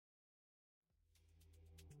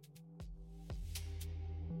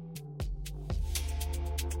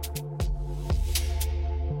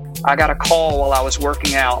I got a call while I was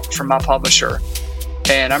working out from my publisher.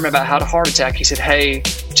 And I remember I had a heart attack. He said, "Hey,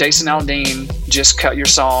 Jason Aldean just cut your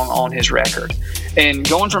song on his record." And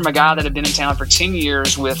going from a guy that had been in town for 10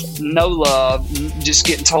 years with no love, just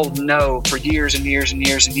getting told no for years and years and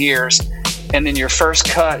years and years, and then your first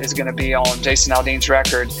cut is going to be on Jason Aldean's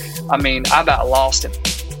record. I mean, I about lost him.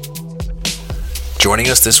 Joining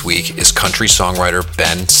us this week is country songwriter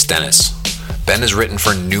Ben Stennis. Ben has written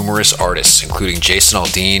for numerous artists, including Jason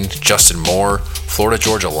Aldean, Justin Moore, Florida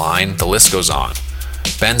Georgia Line, the list goes on.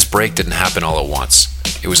 Ben's break didn't happen all at once.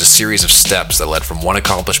 It was a series of steps that led from one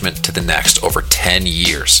accomplishment to the next over 10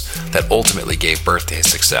 years that ultimately gave birth to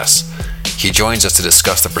his success. He joins us to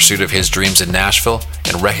discuss the pursuit of his dreams in Nashville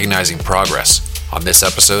and recognizing progress on this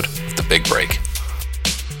episode of The Big Break.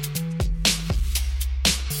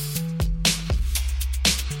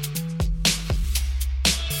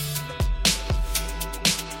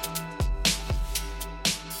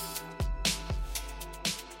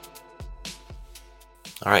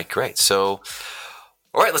 All right, great. So,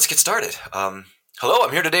 all right, let's get started. Hello,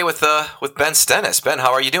 I'm here today with Ben Stennis. Ben,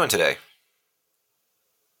 how are you doing today?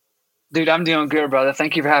 Dude, I'm doing good, brother.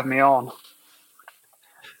 Thank you for having me on.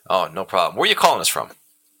 Oh, no problem. Where are you calling us from?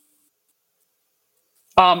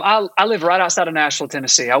 I live right outside of Nashville,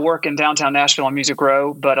 Tennessee. I work in downtown Nashville on Music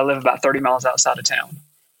Row, but I live about 30 miles outside of town.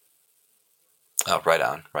 Oh, right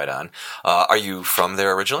on, right on. Are you from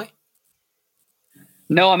there originally?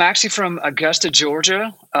 No, I'm actually from Augusta,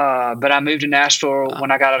 Georgia, but I moved to Nashville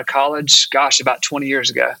when I got out of college, about 20 years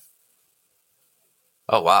ago.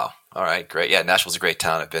 Oh, wow. All right, great. Yeah, Nashville's a great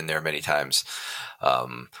town. I've been there many times. A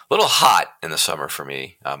little hot in the summer for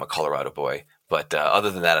me. I'm a Colorado boy. But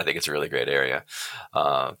other than that, I think it's a really great area.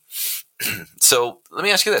 So let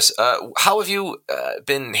me ask you this. How have you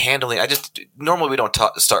been handling – normally we don't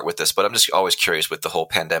start with this, but I'm just always curious with the whole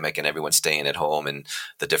pandemic and everyone staying at home and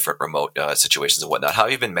the different remote situations and whatnot. How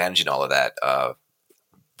have you been managing all of that,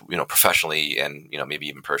 professionally and, maybe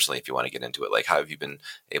even personally if you want to get into it? Like how have you been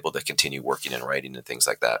able to continue working and writing and things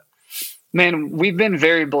like that? Man, we've been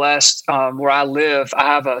very blessed. Where I live, I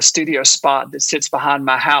have a studio spot that sits behind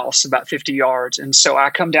my house about 50 yards. And so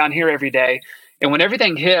I come down here every day. And when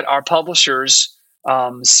everything hit, our publishers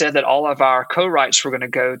said that all of our co-writes were going to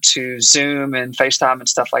go to Zoom and FaceTime and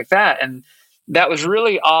stuff like that. And that was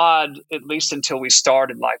really odd, at least until we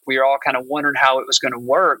started. Like we were all kind of wondering how it was going to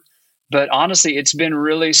work. But honestly, it's been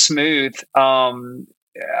really smooth.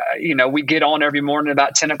 We get on every morning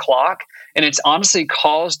about 10 o'clock. And it's honestly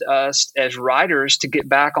caused us as writers to get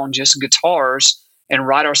back on just guitars and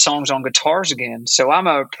write our songs on guitars again. So I'm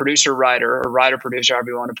a producer-writer, or writer-producer,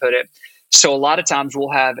 however you want to put it. So a lot of times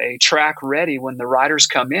we'll have a track ready when the writers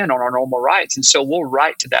come in on our normal writes. And so we'll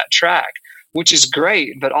write to that track, which is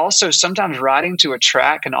great. But also sometimes writing to a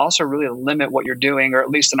track can also really limit what you're doing, or at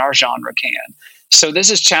least in our genre can. So this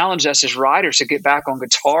has challenged us as writers to get back on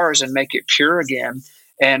guitars and make it pure again,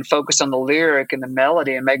 and focus on the lyric and the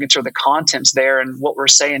melody and making sure the content's there and what we're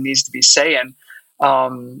saying needs to be saying.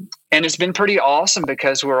 And it's been pretty awesome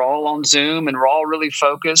because we're all on Zoom and we're all really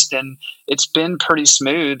focused, and it's been pretty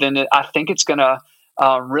smooth. And I think it's going to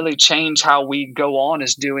really change how we go on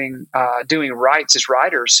as doing writes as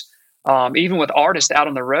writers. Even with artists out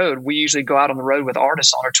on the road, we usually go out on the road with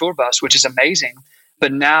artists on our tour bus, which is amazing.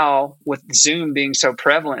 But now with Zoom being so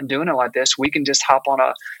prevalent and doing it like this, we can just hop on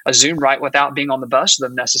a Zoom write without being on the bus with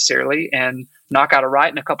them necessarily and knock out a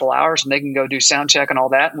write in a couple hours, and they can go do sound check and all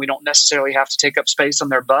that. And we don't necessarily have to take up space on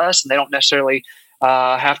their bus, and they don't necessarily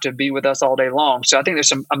have to be with us all day long. So I think there's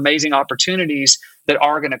some amazing opportunities that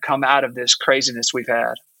are going to come out of this craziness we've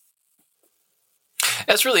had.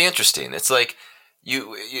 That's really interesting. It's like,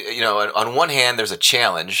 on one hand, there's a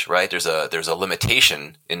challenge, right? There's a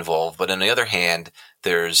limitation involved, but on the other hand,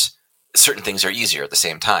 there's certain things are easier at the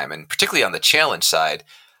same time. And particularly on the challenge side,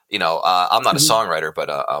 I'm not a songwriter, but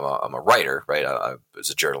I'm a writer, right? As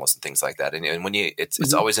a journalist and things like that. And when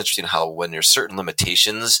it's always interesting how when there's certain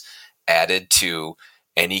limitations added to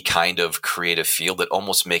any kind of creative field, it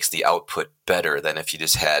almost makes the output better than if you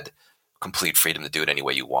just had complete freedom to do it any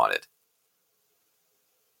way you wanted.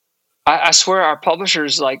 I swear our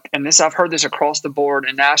publishers, and I've heard this across the board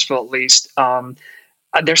in Nashville at least,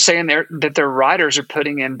 they're saying that their writers are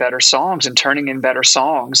putting in better songs and turning in better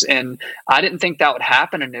songs. And I didn't think that would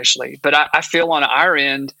happen initially, but I feel on our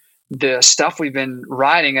end, the stuff we've been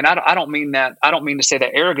writing, and I don't mean to say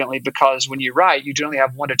that arrogantly, because when you write, you generally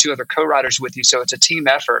have 1 to 2 other co-writers with you. So it's a team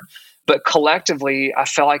effort, but collectively, I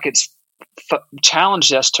feel like it's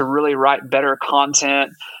challenged us to really write better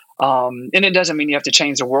content. And it doesn't mean you have to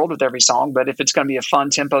change the world with every song, but if it's going to be a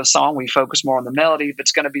fun tempo song, we focus more on the melody. If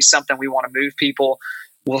it's going to be something we want to move people,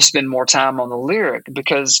 we'll spend more time on the lyric.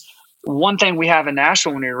 Because one thing we have in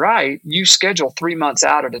Nashville when you write, you schedule 3 months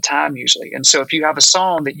out at a time usually. And so if you have a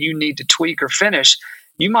song that you need to tweak or finish,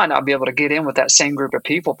 you might not be able to get in with that same group of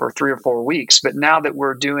people for 3 or 4 weeks. But now that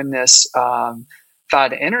we're doing this via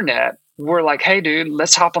the internet, we're like, hey, dude,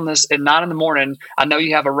 let's hop on this at 9 a.m. I know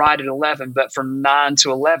you have a ride at 11, but from 9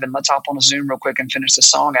 to 11, let's hop on a Zoom real quick and finish the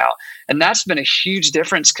song out. And that's been a huge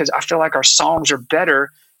difference because I feel like our songs are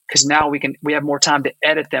better because now we have more time to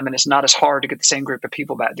edit them, and it's not as hard to get the same group of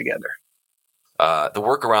people back together. The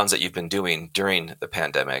workarounds that you've been doing during the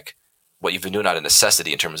pandemic, what you've been doing out of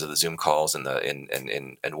necessity in terms of the Zoom calls and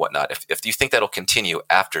and whatnot, if you think that'll continue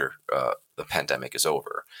after the pandemic is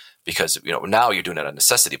over, because now you're doing it out of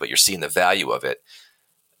necessity, but you're seeing the value of it,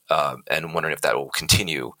 and wondering if that will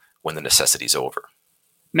continue when the necessity is over.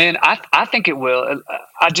 Man, I think it will.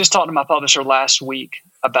 I just talked to my publisher last week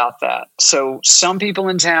about that. So some people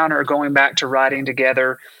in town are going back to writing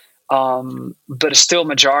together, but still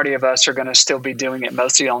majority of us are going to still be doing it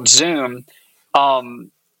mostly on Zoom.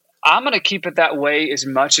 I'm going to keep it that way as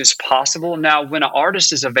much as possible. Now, when an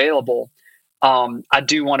artist is available, I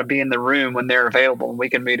do want to be in the room when they're available, and we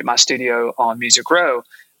can meet at my studio on Music Row.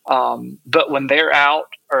 But when they're out,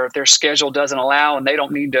 or if their schedule doesn't allow and they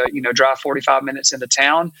don't need to, drive 45 minutes into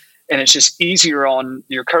town, and it's just easier on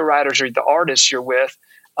your co-writers or the artists you're with,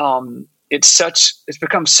 it's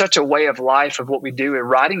become such a way of life of what we do in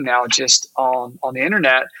writing now, just on the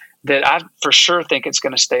internet, that I for sure think it's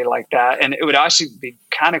going to stay like that. And it would actually be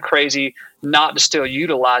kind of crazy not to still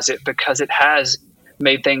utilize it, because it has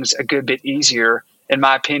made things a good bit easier, in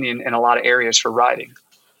my opinion, in a lot of areas for writing.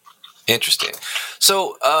 Interesting.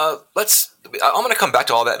 So I'm going to come back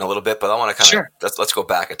to all that in a little bit, but I want to let's go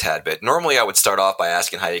back a tad bit. Normally I would start off by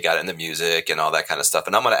asking how you got into music and all that kind of stuff,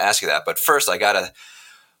 and I'm going to ask you that. But first, we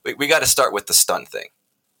got to start with the stunt thing.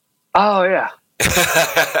 Oh yeah.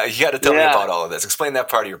 You got to tell me about all of this. Explain that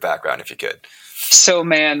part of your background if you could. So,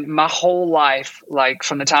 man, my whole life, like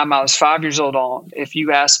from the time I was 5 years old on, if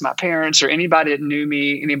you ask my parents or anybody that knew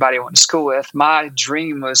me, anybody I went to school with, my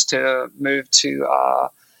dream was to move to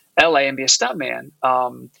LA and be a stuntman.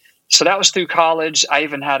 So that was through college. I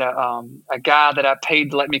even had a guy that I paid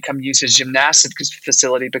to let me come use his gymnastics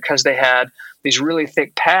facility because they had these really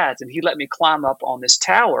thick pads, and he let me climb up on this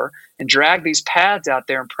tower and drag these pads out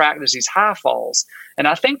there and practice these high falls. And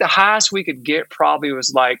I think the highest we could get probably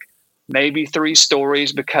was like maybe 3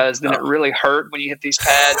 stories, because then it really hurt when you hit these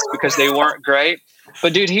pads because they weren't great.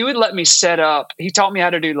 But dude, he would let me set up. He taught me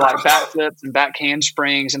how to do like backflips and back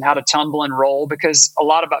handsprings and how to tumble and roll, because a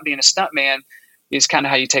lot about being a stuntman is kind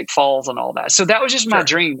of how you take falls and all that. So that was just my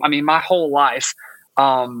dream. I mean, my whole life.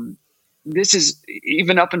 This is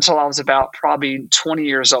even up until I was about probably 20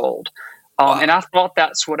 years old. And I thought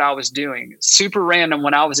that's what I was doing. Super random.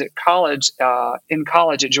 When I was at college, in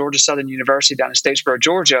college at Georgia Southern University down in Statesboro,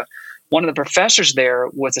 Georgia, one of the professors there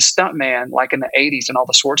was a stuntman like in the 80s in all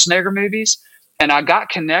the Schwarzenegger movies. And I got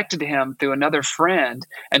connected to him through another friend.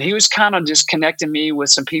 And he was kind of just connecting me with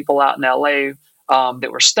some people out in LA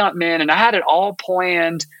that were stuntmen. And I had it all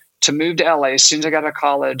planned to move to LA. As soon as I got out of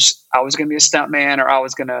college, I was going to be a stuntman, or I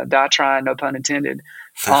was going to die trying, no pun intended.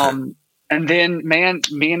 And then, man,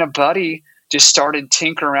 me and a buddy just started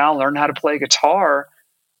tinkering around, learning how to play guitar.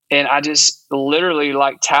 And I just literally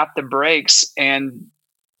like tapped the brakes and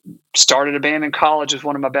started a band in college with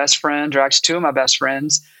one of my best friends, or actually 2 of my best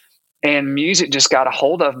friends. And music just got a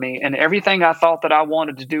hold of me. And everything I thought that I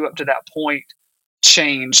wanted to do up to that point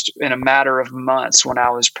changed in a matter of months when I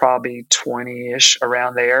was probably 20-ish,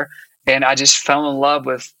 around there. And I just fell in love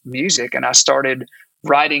with music, and I started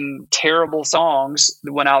writing terrible songs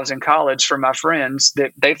when I was in college for my friends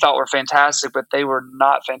that they thought were fantastic, but they were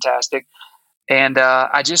not fantastic. And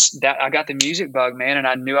I got the music bug, man, and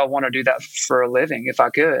I knew I wanted to do that for a living if I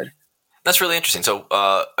could. That's really interesting. So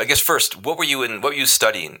I guess first, what were you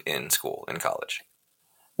studying in school, in college?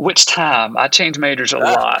 Which time? I changed majors a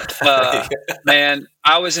lot. Man,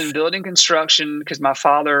 I was in building construction because my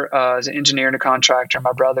father is an engineer and a contractor.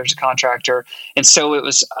 My brother's a contractor. And so it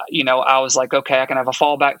was, I was like, okay, I can have a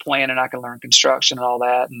fallback plan and I can learn construction and all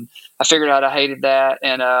that. And I figured out I hated that.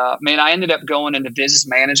 And man, I ended up going into business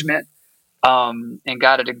management and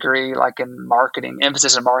got a degree like in marketing,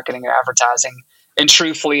 emphasis in marketing and advertising. And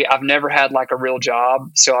truthfully, I've never had like a real job.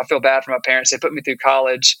 So I feel bad for my parents. They put me through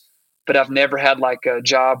college, but I've never had like a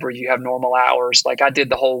job where you have normal hours. Like I did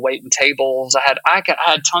the whole waiting tables. I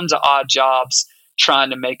had tons of odd jobs trying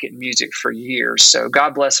to make it in music for years. So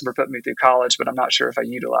God bless them for putting me through college, but I'm not sure if I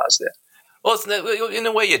utilized it. Well, in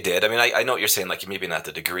a way you did. I mean, I know what you're saying, like maybe not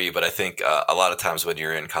the degree, but I think a lot of times when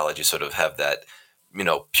you're in college, you sort of have that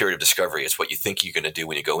period of discovery. It's what you think you're going to do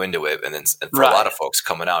when you go into it. And then for a Right. lot of folks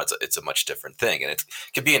coming out, it's a much different thing. And it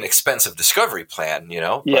could be an expensive discovery plan,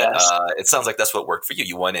 but Yes. it sounds like that's what worked for you.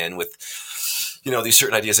 You went in with, these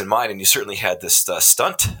certain ideas in mind, and you certainly had this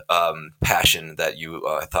stunt passion that you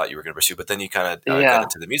thought you were going to pursue, but then you kind of got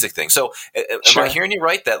into the music thing. So am I hearing you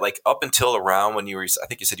right that like up until around when I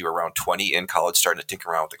think you said you were around 20 in college, starting to tinker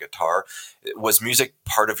around with the guitar, was music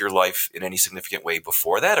part of your life in any significant way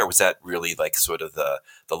before that? Or was that really like sort of the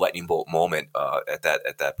lightning bolt moment at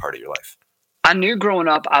that part of your life? I knew growing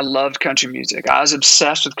up I loved country music. I was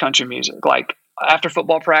obsessed with country music. Like after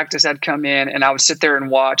football practice, I'd come in and I would sit there and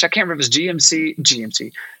watch. I can't remember if it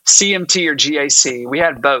was CMT or GAC. We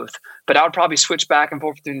had both, but I would probably switch back and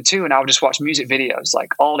forth between the two, and I would just watch music videos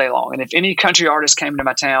like all day long. And if any country artist came to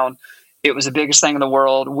my town, it was the biggest thing in the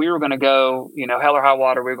world. We were going to go, hell or high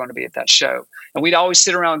water. We were going to be at that show. And we'd always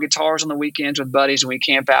sit around with guitars on the weekends with buddies, and we'd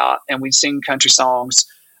camp out and we'd sing country songs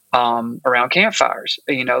around campfires.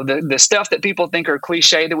 The stuff that people think are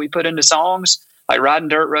cliche that we put into songs, like riding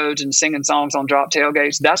dirt roads and singing songs on drop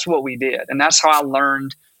tailgates, that's what we did. And that's how I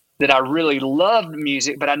learned that I really loved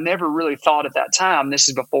music, but I never really thought at that time, this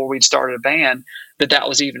is before we'd started a band, that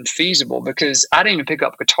was even feasible, because I didn't even pick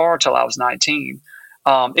up guitar till I was 19.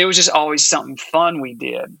 It was just always something fun we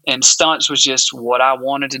did. And stunts was just what I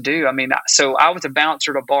wanted to do. I mean, so I was a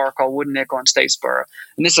bouncer at a bar called Wooden Nickel in Statesboro.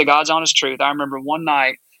 And this is a God's honest truth. I remember one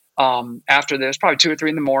night, after this, probably 2 or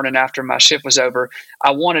 3 in the morning after my shift was over,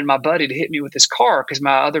 I wanted my buddy to hit me with his car because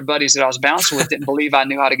my other buddies that I was bouncing with didn't believe I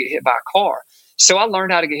knew how to get hit by a car. So I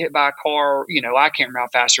learned how to get hit by a car. I can't remember how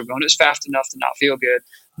fast we were going. It was fast enough to not feel good.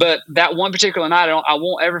 But that one particular night, I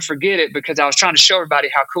won't ever forget it, because I was trying to show everybody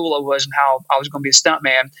how cool I was and how I was going to be a stunt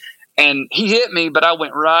man. And he hit me, but I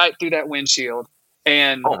went right through that windshield.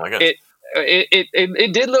 And oh my God.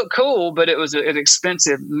 It did look cool, but it was an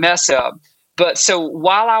expensive mess up. But so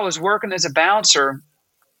while I was working as a bouncer,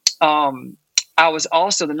 I was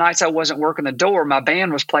also, the nights I wasn't working the door, my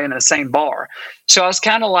band was playing in the same bar. So I was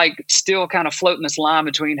kind of like still kind of floating this line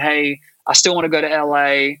between, hey, I still want to go to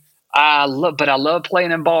LA. But I love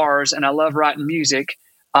playing in bars and I love writing music.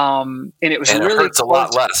 And it was really, it hurts a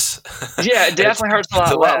lot less. Yeah, it definitely hurts a lot less.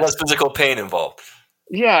 There's a lot less physical pain involved.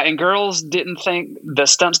 Yeah, and girls didn't think the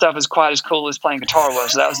stunt stuff was quite as cool as playing guitar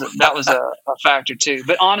was. So that was a factor too.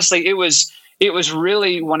 But honestly, it was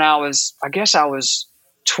really when I was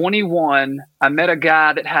 21. I met a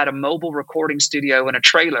guy that had a mobile recording studio in a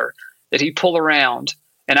trailer that he pulled around.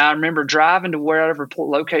 And I remember driving to wherever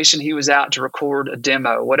location he was out to record a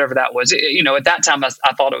demo, whatever that was. At that time, I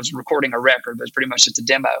thought it was recording a record, but it's pretty much just a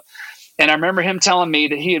demo. And I remember him telling me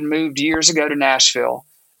that he had moved years ago to Nashville.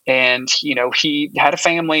 And, he had a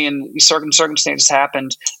family and certain circumstances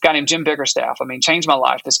happened. A guy named Jim Bickerstaff. I mean, changed my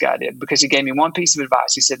life, this guy did, because he gave me one piece of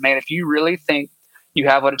advice. He said, man, if you really think you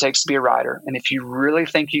have what it takes to be a writer, and if you really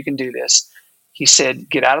think you can do this, he said,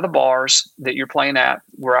 get out of the bars that you're playing at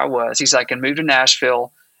where I was. He's like, and move to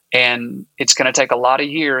Nashville. And it's going to take a lot of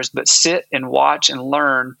years, but sit and watch and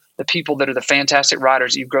learn the people that are the fantastic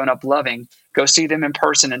writers you've grown up loving. Go see them in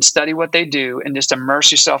person and study what they do, and just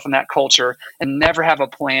immerse yourself in that culture and never have a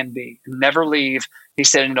plan B. Never leave. He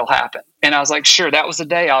said, and it'll happen. And I was like, sure. That was the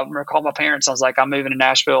day I called my parents. I was like, I'm moving to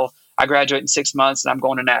Nashville. I graduate in 6 months and I'm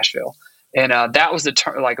going to Nashville. And that was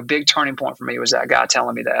a big turning point for me, was that guy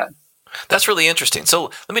telling me that. That's really interesting.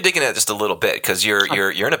 So let me dig into that just a little bit, because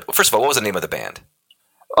you're in a, first of all, what was the name of the band?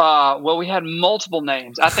 Well, we had multiple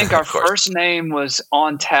names. I think our first name was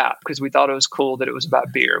On Tap, because we thought it was cool that it was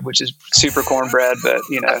about beer, which is super cornbread. But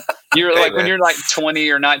you're like, when you're like 20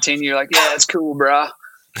 or 19, you're like, yeah, it's cool, bro.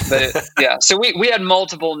 But so we had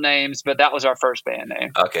multiple names, but that was our first band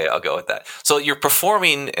name. Okay, I'll go with that. So you're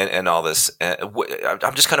performing and all this.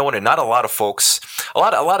 I'm just kind of wondering. Not a lot of folks, a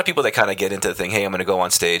lot of people that kind of get into the thing. Hey, I'm going to go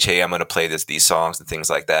on stage. Hey, I'm going to play these songs and things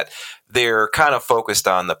like that. They're kind of focused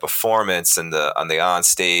on the performance and on the on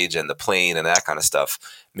stage and the playing and that kind of stuff.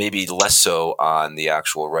 Maybe less so on the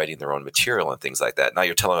actual writing their own material and things like that. Now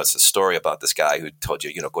you're telling us a story about this guy who told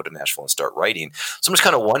you, go to Nashville and start writing. So I'm just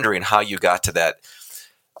kind of wondering how you got to that.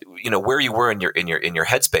 Where you were in your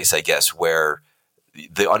headspace, I guess, where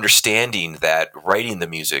the understanding that writing the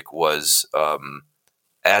music was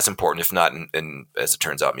as important, if not, and as it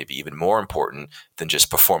turns out, maybe even more important than just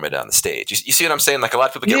perform it on the stage. You see what I'm saying? Like, a lot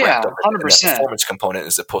of people get wrapped up in that performance component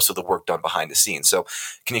as opposed to the work done behind the scenes. So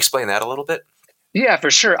can you explain that a little bit? Yeah, for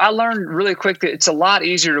sure. I learned really quick that it's a lot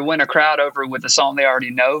easier to win a crowd over with a song they already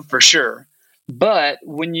know, for sure. But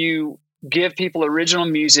when you give people original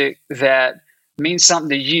music that means something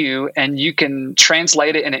to you and you can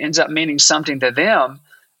translate it and it ends up meaning something to them,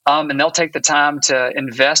 and they'll take the time to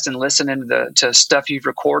invest and listen into to stuff you've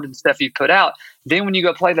recorded and stuff you've put out. Then when you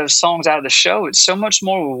go play those songs out of the show, it's so much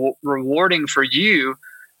more rewarding for you.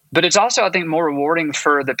 But it's also, I think, more rewarding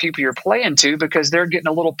for the people you're playing to, because they're getting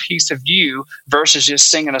a little piece of you versus just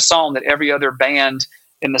singing a song that every other band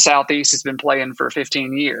in the Southeast has been playing for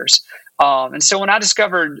 15 years. And so when I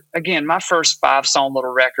discovered, again, my first 5-song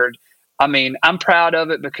little record, I mean, I'm proud of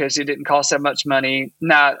it because it didn't cost that much money.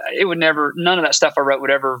 Now, it would never, none of that stuff I wrote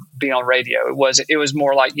would ever be on radio. It was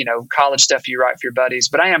more like, college stuff you write for your buddies,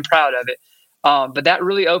 but I am proud of it. But that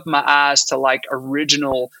really opened my eyes to like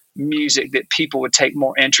original music that people would take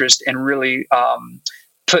more interest and really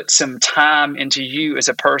put some time into you as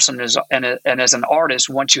a person and as an artist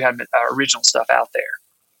once you have original stuff out there.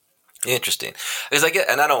 Interesting. Because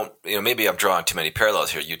and I don't, maybe I'm drawing too many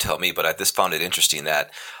parallels here, you tell me, but I just found it interesting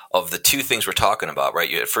that of the two things we're talking about,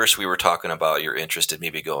 right? At first we were talking about your interest in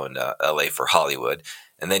maybe going to LA for Hollywood.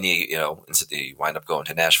 And then you wind up going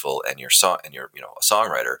to Nashville and you're a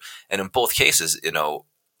songwriter. And in both cases,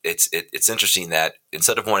 it's interesting that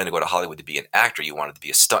instead of wanting to go to Hollywood to be an actor, you wanted to be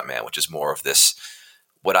a stuntman, which is more of this,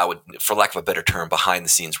 what I would, for lack of a better term, behind the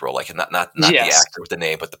scenes role, like not yes. The actor with the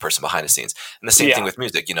name, but the person behind the scenes. And the same thing with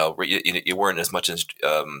music, you weren't as much as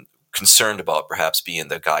concerned about perhaps being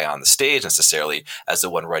the guy on the stage necessarily as the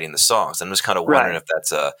one writing the songs. I'm just kind of wondering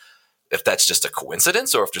if that's just a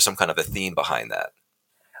coincidence or if there's some kind of a theme behind that.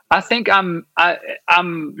 I think I'm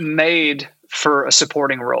made for a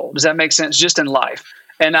supporting role. Does that make sense? Just in life.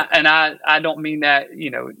 And I don't mean that,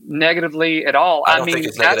 negatively at all. I mean, think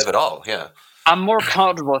it's negative at all. Yeah. I'm more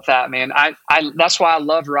comfortable with that, man. I that's why I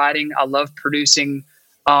love writing. I love producing.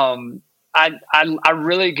 I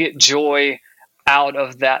really get joy out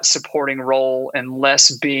of that supporting role and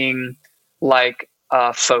less being like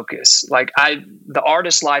focus. Like the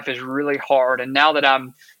artist life is really hard. And now that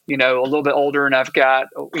I'm, a little bit older and I've got,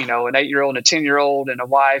 an 8-year-old and a 10-year-old and a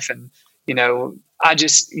wife, and, I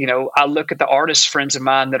just, I look at the artist friends of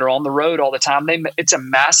mine that are on the road all the time. It's a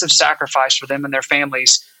massive sacrifice for them and their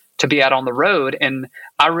families to be out on the road. And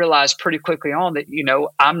I realized pretty quickly on that,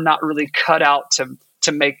 I'm not really cut out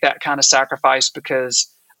to make that kind of sacrifice,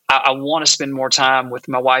 because I want to spend more time with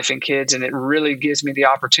my wife and kids. And it really gives me the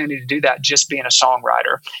opportunity to do that just being a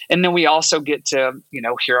songwriter. And then we also get to,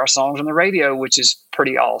 hear our songs on the radio, which is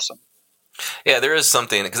pretty awesome. Yeah, there is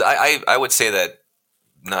something, because I would say that,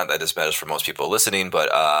 not that this matters for most people listening,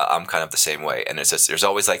 but I'm kind of the same way. And it's just, there's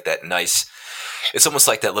always like that nice, it's almost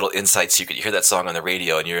like that little inside secret. You hear that song on the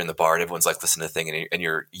radio and you're in the bar and everyone's like listening to the thing, and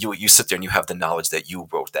you sit there and you have the knowledge that you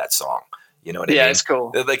wrote that song. You know what I mean? Yeah, it's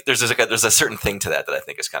cool. Like there's a certain thing to that I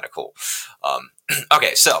think is kind of cool.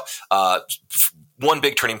 Okay, so one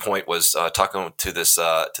big turning point was talking to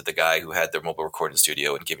the guy who had their mobile recording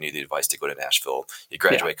studio and giving you the advice to go to Nashville. You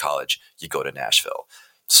graduate college, you go to Nashville.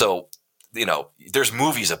 So there's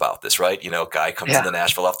movies about this, right? Guy comes into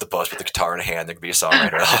Nashville off the bus with a guitar in hand, there could be a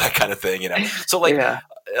songwriter, all that kind of thing. So like,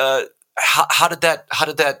 how did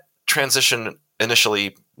that transition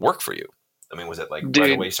initially work for you? I mean, was it like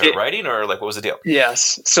right away you started writing, or like what was the deal?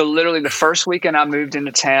 Yes. So literally the first weekend I moved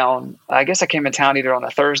into town, I guess I came in town either on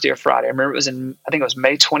a Thursday or Friday. I remember I think it was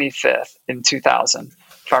May 25th in 2000,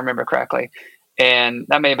 if I remember correctly. And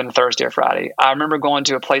that may have been a Thursday or Friday. I remember going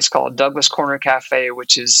to a place called Douglas Corner Cafe,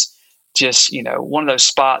 which is just, one of those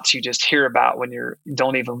spots you just hear about when you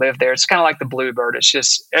don't even live there. It's kind of like the Bluebird. It's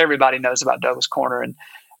just, everybody knows about Douglas Corner. And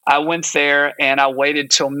I went there and I waited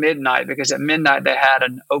till midnight, because at midnight they had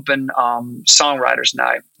an open songwriters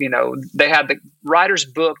night. They had the writers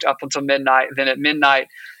booked up until midnight. Then at midnight,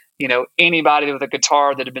 anybody with a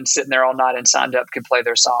guitar that had been sitting there all night and signed up could play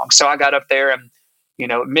their song. So I got up there and,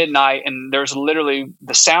 at midnight, and there's literally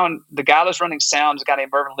the guy that's running sound is a guy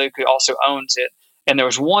named Mervyn Luke, who also owns it. And there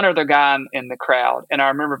was one other guy in the crowd. And I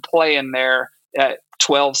remember playing there at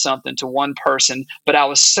 12 something to one person, but I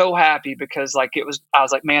was so happy because I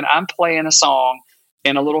was like, man, I'm playing a song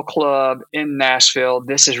in a little club in Nashville.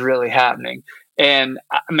 This is really happening. And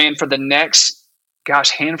man, for the next,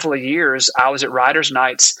 handful of years, I was at writers'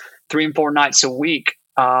 nights 3 and 4 nights a week.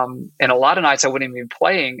 And a lot of nights I wouldn't even be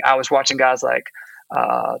playing. I was watching guys like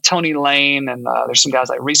Tony Lane, and there's some guys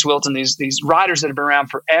like Reese Wilton, these writers that have been around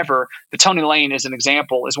forever. But Tony Lane, as an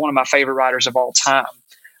example, is one of my favorite writers of all time.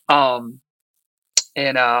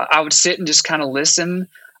 And I would sit and just kind of listen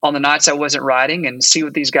on the nights I wasn't writing and see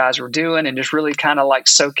what these guys were doing, and just really kind of like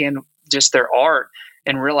soak in just their art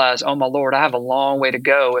and realize, oh my Lord, I have a long way to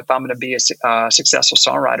go if I'm going to be a successful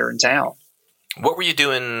songwriter in town. What were you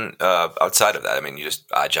doing outside of that? I mean, you just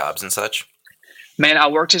odd jobs and such? Man, I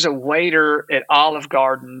worked as a waiter at Olive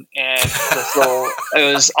Garden, and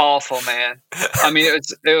it was awful, man. I mean,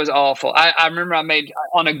 it was awful. I remember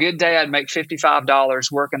on a good day, I'd make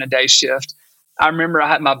 $55 working a day shift. I remember I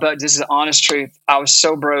had my budget. This is the honest truth. I was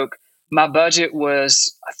so broke. My budget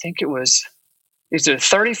was, I think it was either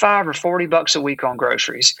 35 or $40 a week on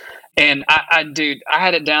groceries. And dude, I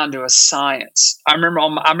had it down to a science. I remember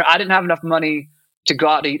I didn't have enough money to go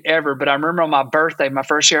out to eat ever, but I remember on my birthday, my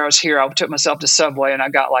first year I was here, I took myself to Subway and I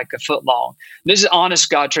got like a foot long. This is honest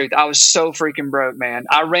God truth. I was so freaking broke, man.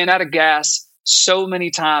 I ran out of gas so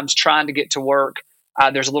many times trying to get to work.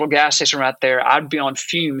 There's a little gas station right there. I'd be on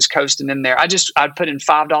fumes coasting in there. I'd put in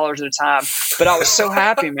 $5 at a time, but I was so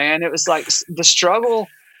happy, man. It was like the struggle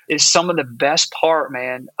is some of the best part,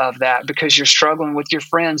 man, of that, because you're struggling with your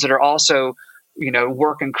friends that are also,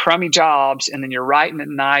 working crummy jobs, and then you're writing at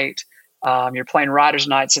night. You're playing writers'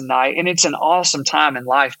 nights at night, and it's an awesome time in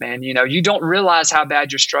life, man. You don't realize how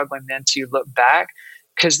bad you're struggling then till you look back,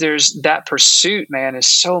 because there's that pursuit, man, is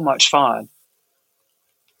so much fun.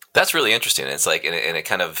 That's really interesting. It's like, and it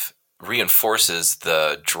kind of reinforces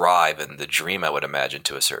the drive and the dream, I would imagine,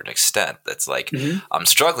 to a certain extent. That's like, I'm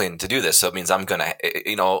struggling to do this, so it means I'm going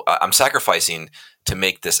to, I'm sacrificing to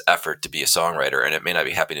make this effort to be a songwriter, and it may not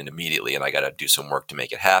be happening immediately, and I got to do some work to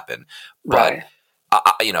make it happen. But, right.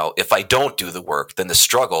 If I don't do the work, then the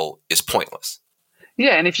struggle is pointless.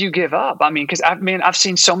 Yeah, and if you give up, because I've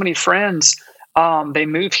seen so many friends, they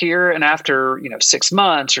move here, and after 6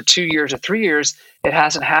 months or 2 years or 3 years, it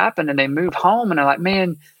hasn't happened, and they move home, and they're like,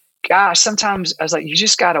 man, gosh, sometimes I was like, you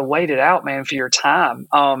just got to wait it out, man, for your time.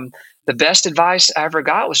 The best advice I ever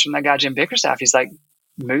got was from that guy, Jim Bickerstaff. He's like,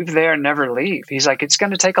 move there and never leave. He's like, it's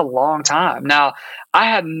going to take a long time. Now, I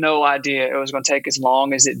had no idea it was going to take as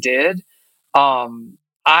long as it did.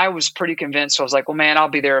 I was pretty convinced. So I was like, well, man, I'll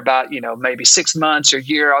be there about, maybe 6 months or a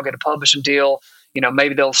year. I'll get a publishing deal.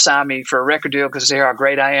 Maybe they'll sign me for a record deal because they hear how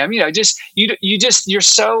great I am. You have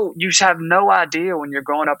no idea when you're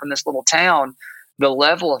growing up in this little town, the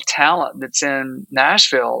level of talent that's in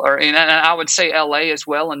Nashville, and I would say LA as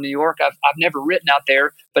well, and New York. I've never written out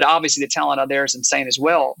there, but obviously the talent out there is insane as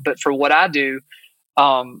well. But for what I do,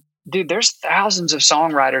 dude, there's thousands of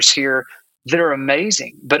songwriters here that are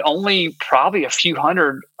amazing, but only probably a few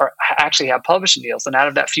hundred actually have publishing deals. And out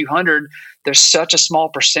of that few hundred, there's such a small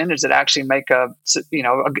percentage that actually make a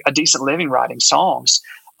decent living writing songs.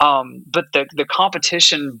 But the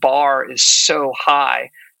competition bar is so high,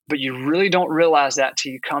 but you really don't realize that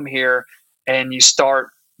till you come here and you start,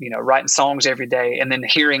 writing songs every day, and then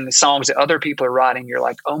hearing the songs that other people are writing. You're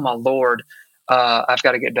like, oh my Lord, I've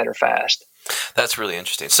got to get better fast. That's really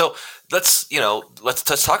interesting. So let's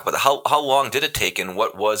talk about that. How long did it take, and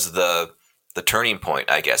what was the turning point,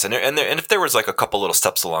 I guess? And if there was like a couple little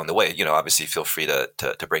steps along the way, obviously feel free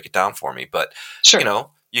to break it down for me. But sure.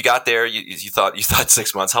 You got there. You thought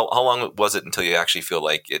 6 months. How long was it until you actually feel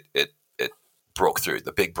like it broke through,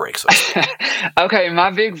 the big break? So to speak? Okay, my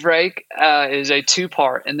big break is a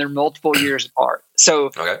 2-part, and they're multiple years apart.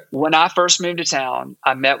 So When I first moved to town,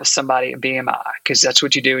 I met with somebody at BMI, because that's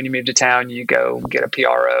what you do when you move to town. You go get a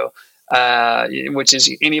PRO, which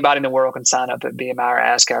is anybody in the world can sign up at BMI or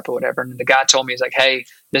ASCAP or whatever. And the guy told me, he's like, hey,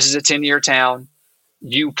 this is a 10-year town.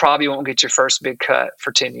 You probably won't get your first big cut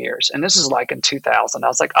for 10 years. And this is like in 2000. I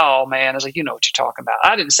was like, oh, man. I was like, you know what you're talking about.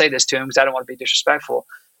 I didn't say this to him because I didn't want to be disrespectful.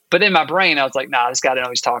 But in my brain, I was like, nah, this guy didn't know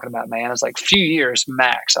what he's talking about, man. I was like, a few years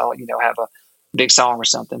max, I'll, have a big song or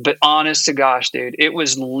something. But honest to gosh, dude, it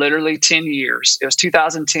was literally 10 years. It was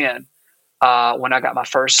 2010 when I got my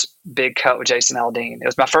first big cut with Jason Aldean. It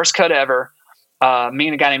was my first cut ever. Me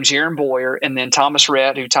and a guy named Jaron Boyer, and then Thomas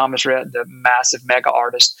Rhett, the massive mega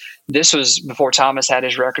artist. This was before Thomas had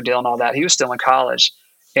his record deal and all that. He was still in college.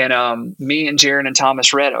 And me and Jaron and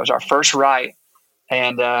Thomas Rhett, it was our first write.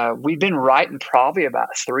 And we'd been writing probably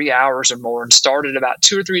about 3 hours or more, and started about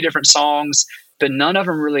 2 or 3 different songs, but none of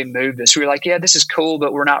them really moved us. We were like, yeah, this is cool,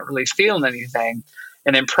 but we're not really feeling anything.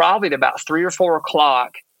 And then probably at about 3 or 4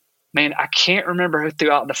 o'clock, man, I can't remember who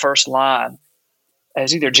threw out the first line. It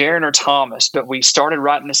was either Jaron or Thomas, but we started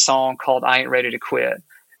writing a song called I Ain't Ready to Quit.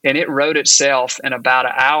 And it wrote itself in about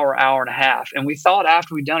an hour and a half. And we thought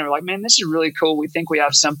after we'd done it, we're like, man, this is really cool. We think we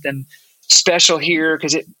have something special here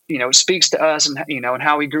because it, speaks to us and, and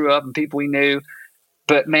how we grew up and people we knew.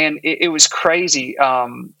 But man, it was crazy.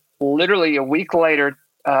 Literally a week later,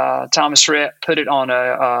 Thomas Rhett put it on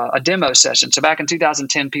a demo session. So back in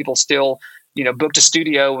 2010, people still, booked a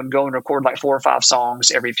studio and go and record like 4 or 5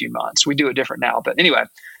 songs every few months. We do it different now. But anyway,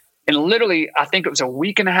 and literally, I think it was a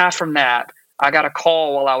week and a half from that, I got a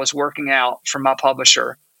call while I was working out from my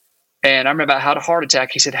publisher. And I remember I had a heart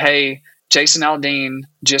attack. He said, hey, Jason Aldean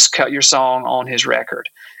just cut your song on his record.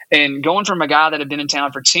 And going from a guy that had been in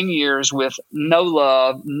town for 10 years with no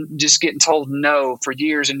love, just getting told no for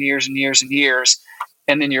years and years and years and years,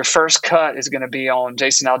 and then your first cut is going to be on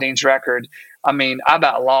Jason Aldean's record. I mean, I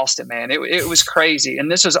about lost it, man. It was crazy.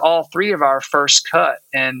 And this was all three of our first cut.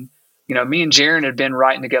 And, me and Jaron had been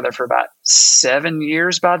writing together for about 7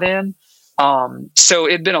 years by then. So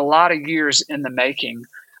it'd been a lot of years in the making.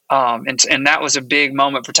 And that was a big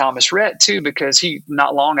moment for Thomas Rhett too, because he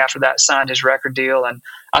not long after that signed his record deal. And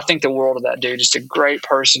I think the world of that dude, just a great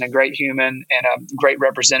person, a great human, and a great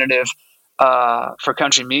representative for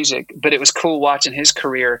country music. But it was cool watching his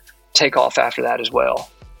career take off after that as well.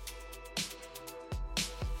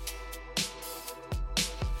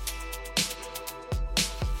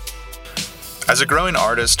 As a growing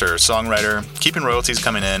artist or songwriter, keeping royalties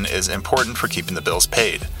coming in is important for keeping the bills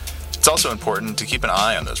paid. It's also important to keep an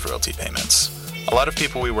eye on those royalty payments. A lot of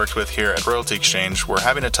people we worked with here at Royalty Exchange were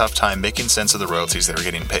having a tough time making sense of the royalties they were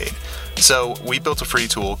getting paid. So we built a free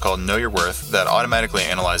tool called Know Your Worth that automatically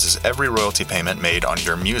analyzes every royalty payment made on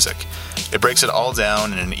your music. It breaks it all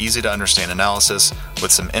down in an easy-to-understand analysis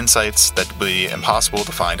with some insights that would be impossible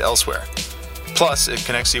to find elsewhere. Plus, it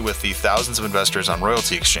connects you with the thousands of investors on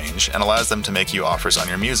Royalty Exchange and allows them to make you offers on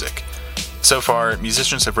your music. So far,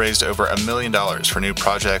 musicians have raised over $1 million for new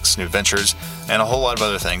projects, new ventures, and a whole lot of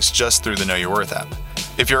other things just through the Know Your Worth app.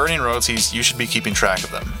 If you're earning royalties, you should be keeping track of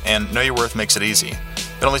them, and Know Your Worth makes it easy.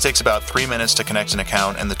 It only takes about 3 minutes to connect an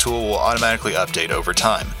account, and the tool will automatically update over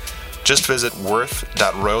time. Just visit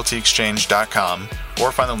worth.royaltyexchange.com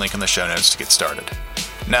or find the link in the show notes to get started.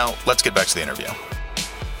 Now, let's get back to the interview.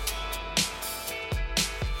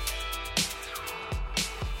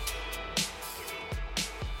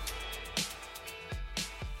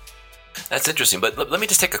 That's interesting, but let me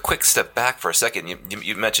just take a quick step back for a second.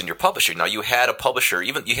 You mentioned your publisher. Now you had a publisher,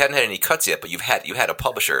 even you hadn't had any cuts yet, but you had a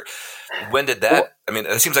publisher. When did that? Well, I mean,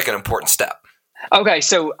 it seems like an important step. Okay,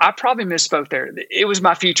 so I probably misspoke there. It was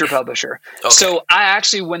my future publisher. Okay. So I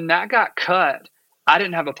actually, when that got cut, I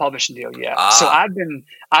didn't have a publishing deal yet. So I'd been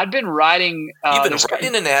writing. You've been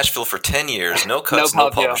writing in Nashville for 10 years, no cuts,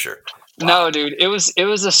 no publisher. Wow. No, dude, it was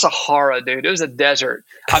a Sahara, dude. It was a desert.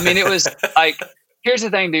 I mean, it was like. Here's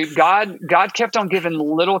the thing, dude. God kept on giving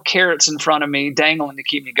little carrots in front of me, dangling to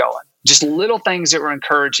keep me going. Just little things that were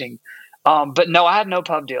encouraging. But no, I had no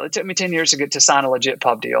pub deal. It took me 10 years to get to sign a legit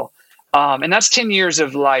pub deal. And that's 10 years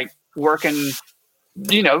of like working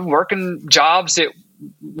jobs that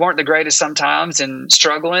weren't the greatest sometimes, and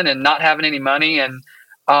struggling and not having any money, and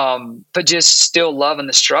but just still loving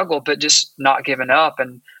the struggle, but just not giving up.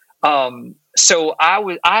 And so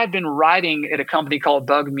I had been writing at a company called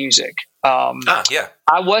Bug Music. Yeah.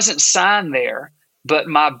 I wasn't signed there, but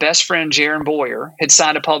my best friend Jaron Boyer had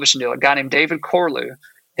signed a publishing deal. A guy named David Corlew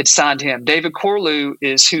had signed him. David Corlew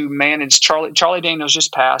is who managed Charlie. Charlie Daniels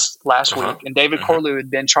just passed last week, and David Corlew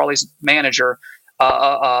had been Charlie's manager since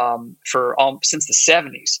the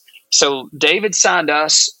 70s. So David signed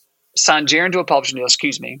Jaron to a publishing deal.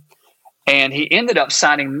 And he ended up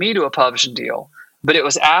signing me to a publishing deal. But it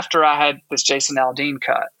was after I had this Jason Aldean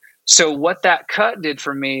cut. So what that cut did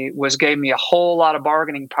for me was gave me a whole lot of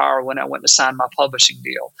bargaining power when I went to sign my publishing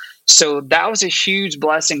deal. So that was a huge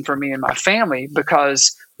blessing for me and my family,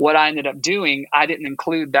 because what I ended up doing, I didn't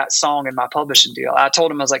include that song in my publishing deal. I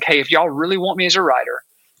told them, I was like, hey, if y'all really want me as a writer,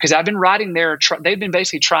 because I've been writing there, they've been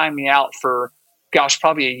basically trying me out for,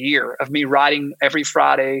 probably a year of me writing every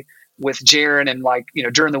Friday with Jaron and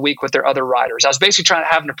during the week with their other writers. I was basically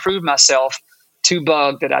having to prove myself to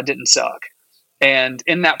Bug that I didn't suck. And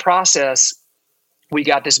in that process, we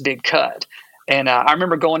got this big cut. And I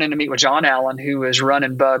remember going in to meet with John Allen, who was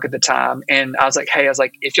running Bug at the time. And I was like, hey,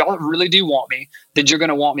 if y'all really do want me, then you're going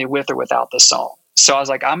to want me with or without this song. So I was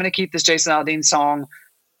like, I'm going to keep this Jason Aldean song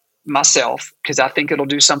myself, because I think it'll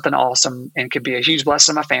do something awesome and could be a huge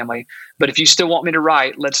blessing to my family. But if you still want me to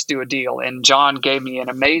write, let's do a deal. And John gave me an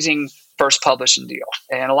amazing first publishing deal.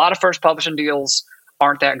 And a lot of first publishing deals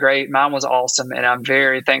aren't that great. Mine was awesome. And I'm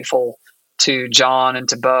very thankful to John and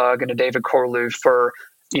to Bug and to David Corlew for,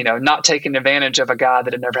 not taking advantage of a guy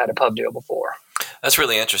that had never had a pub deal before. That's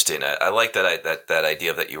really interesting. I like that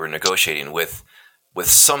idea of that you were negotiating with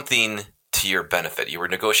something to your benefit. You were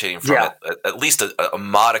negotiating from at least a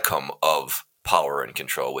modicum of power and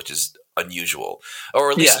control, which is unusual,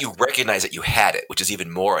 or at least you recognize that you had it, which is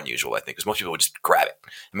even more unusual, I think, because most people would just grab it.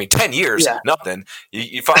 I mean, 10 years, nothing.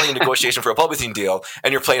 You finally a negotiation for a publishing deal,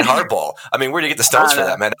 and you're playing hardball. I mean, where do you get the starts for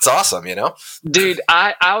that, man? It's awesome, Dude,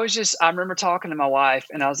 I remember talking to my wife,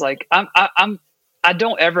 and I was like, I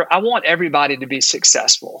want everybody to be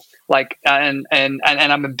successful. Like, and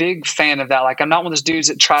I'm a big fan of that. Like, I'm not one of those dudes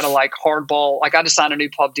that try to like hardball. Like, I just signed a new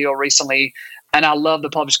pub deal recently, and I love the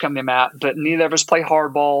pubs coming out, but neither of us play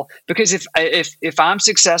hardball, because if I'm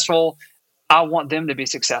successful, I want them to be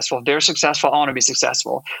successful. If they're successful, I want to be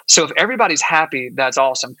successful. So if everybody's happy, that's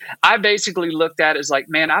awesome. I basically looked at it as like,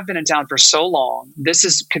 man, I've been in town for so long.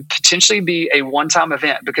 Could potentially be a one-time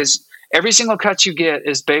event, because every single cut you get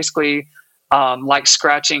is basically like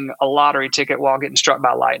scratching a lottery ticket while getting struck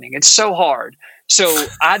by lightning. It's so hard. So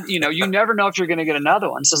you never know if you're going to get another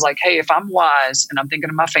one. So it's like, hey, if I'm wise and I'm thinking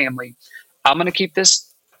of my family, I'm going to keep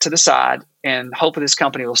this to the side, and hopefully this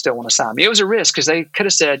company will still want to sign me. It was a risk, because they could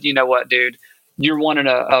have said, you know what, dude, you're one in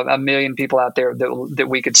a million people out there that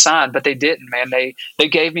we could sign, but they didn't, man. They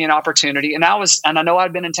gave me an opportunity, and I know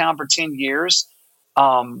I'd been in town for 10 years.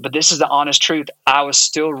 But this is the honest truth. I was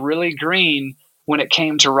still really green when it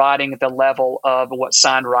came to writing at the level of what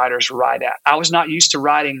signed writers write at. I was not used to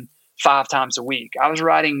writing 5 times a week. I was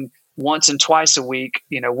writing once and twice a week,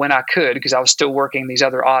 when I could, because I was still working these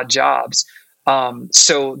other odd jobs.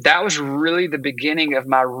 So that was really the beginning of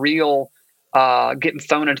my real getting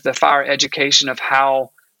thrown into the fire education of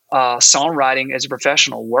how songwriting as a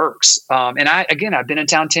professional works. And I've been in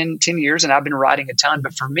town 10 years, and I've been writing a ton.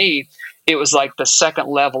 But for me, it was like the second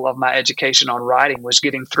level of my education on writing was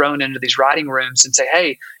getting thrown into these writing rooms and say,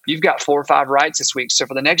 hey, you've got 4 or 5 writes this week. So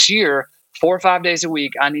for the next year, 4 or 5 days a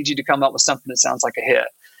week, I need you to come up with something that sounds like a hit.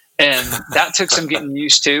 And that took some getting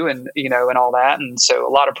used to, and all that. And so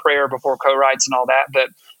a lot of prayer before co-writes and all that. But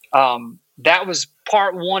that was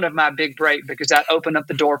part one of my big break, because that opened up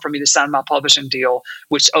the door for me to sign my publishing deal,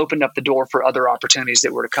 which opened up the door for other opportunities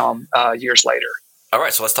that were to come years later. All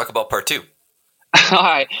right, so let's talk about part 2. All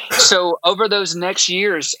right. So over those next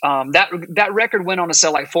years, that record went on to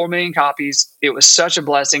sell like 4 million copies. It was such a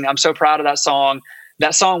blessing. I'm so proud of that song.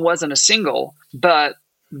 That song wasn't a single, but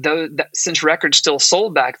since records still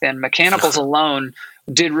sold back then, Mechanicals alone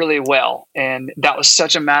did really well. And that was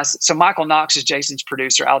such a massive. So Michael Knox is Jason's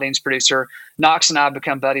producer, Aldean's producer. Knox and I have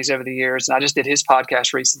become buddies over the years. And I just did his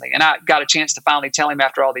podcast recently. And I got a chance to finally tell him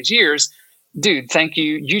after all these years, dude, thank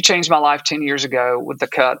you. You changed my life 10 years ago with the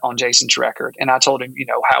cut on Jason's record. And I told him,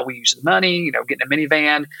 how we used the money, getting a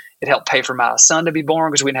minivan. It helped pay for my son to be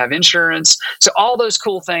born because we didn't have insurance. So all those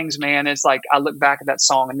cool things, man, it's like I look back at that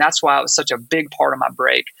song, and that's why it was such a big part of my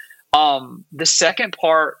break. The second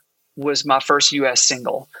part was my first U.S.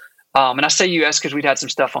 single. And I say U.S. because we'd had some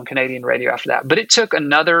stuff on Canadian radio after that. But it took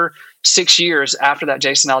another 6 years after that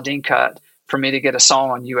Jason Aldean cut for me to get a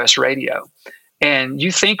song on U.S. radio. And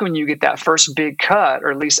you think when you get that first big cut, or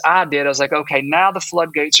at least I did, I was like, okay, now the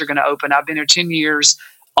floodgates are going to open. I've been here 10 years.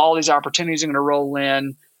 All these opportunities are going to roll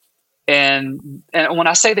in. And when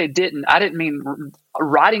I say they didn't, I didn't mean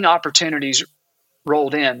writing opportunities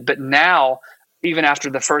rolled in. But now, even after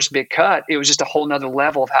the first big cut, it was just a whole nother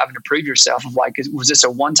level of having to prove yourself. Of like, was this a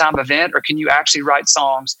one-time event, or can you actually write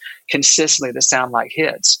songs consistently that sound like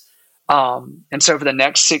hits? And so for the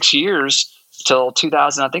next 6 years, till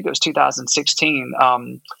 2000, I think it was 2016.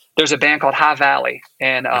 There's a band called High Valley,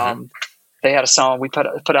 and they had a song. We put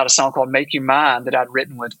out a song called "Make You Mine" that I'd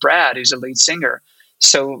written with Brad, who's the lead singer.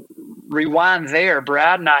 So rewind there,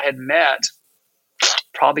 Brad and I had met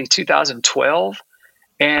probably 2012,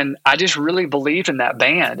 and I just really believed in that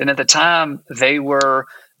band. And at the time, they were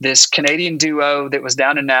this Canadian duo that was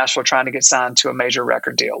down in Nashville trying to get signed to a major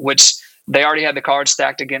record deal, which they already had the cards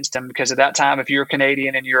stacked against them, because at that time, if you're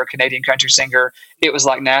Canadian and you're a Canadian country singer, it was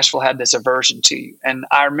like Nashville had this aversion to you. And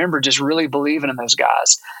I remember just really believing in those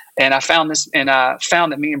guys. And I found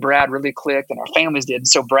that me and Brad really clicked, and our families did. And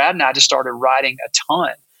so Brad and I just started writing a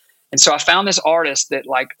ton. And so I found this artist that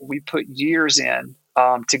like we put years in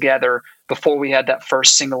together before we had that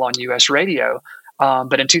first single on US radio.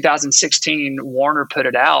 But in 2016, Warner put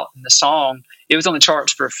it out, and the song, it was on the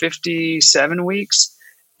charts for 57 weeks.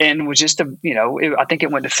 And was just I think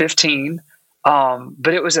it went to 15.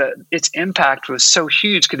 But its impact was so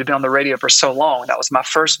huge, could have been on the radio for so long. That was my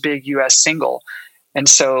first big U.S. single. And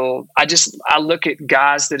so I look at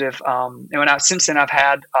guys that have, since then I've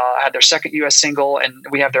had their second U.S. single, and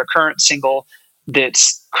we have their current single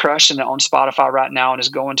that's crushing it on Spotify right now and is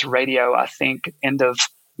going to radio, I think, end of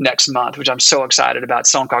next month, which I'm so excited about. It's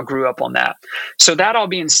a song called Grew Up on that. So that all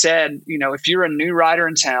being said, if you're a new writer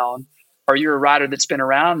in town, or you're a writer that's been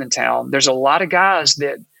around in town, there's a lot of guys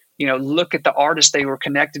that, look at the artist they were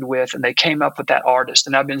connected with, and they came up with that artist.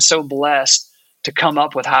 And I've been so blessed to come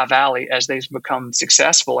up with High Valley as they've become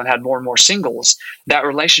successful and had more and more singles. That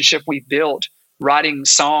relationship we built writing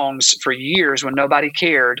songs for years when nobody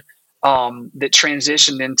cared, that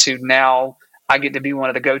transitioned into now I get to be one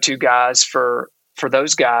of the go-to guys for for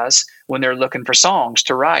those guys when they're looking for songs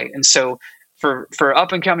to write. And so for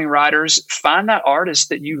up and coming writers, find that artist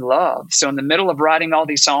that you love. So in the middle of writing all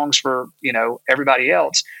these songs for, everybody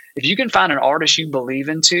else, if you can find an artist you believe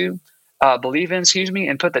in,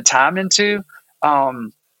 and put the time into,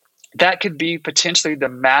 that could be potentially the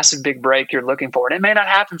massive big break you're looking for. And it may not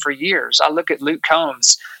happen for years. I look at Luke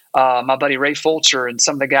Combs, my buddy Ray Fulcher, and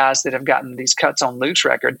some of the guys that have gotten these cuts on Luke's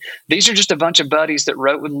record. These are just a bunch of buddies that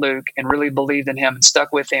wrote with Luke and really believed in him and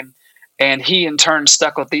stuck with him. And he in turn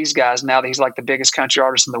stuck with these guys. Now that he's like the biggest country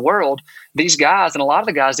artist in the world, these guys, and a lot of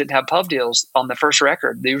the guys didn't have pub deals on the first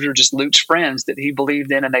record. These were just Luke's friends that he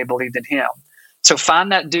believed in and they believed in him. So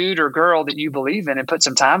find that dude or girl that you believe in and put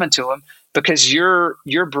some time into them, because your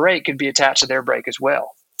break could be attached to their break as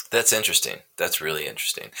well. That's interesting. That's really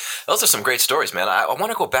interesting. Those are some great stories, man. I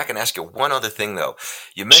want to go back and ask you one other thing, though.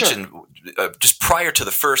 You mentioned just prior to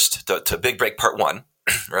the first, to Big Break Part 1,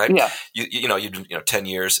 right? Yeah. You 10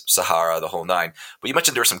 years, Sahara, the whole nine. But you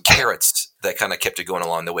mentioned there were some carrots that kind of kept you going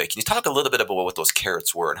along the way. Can you talk a little bit about what those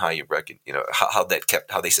carrots were and how you reckon, how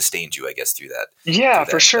they sustained you, I guess, through that? Yeah,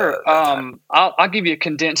 for sure. I'll give you a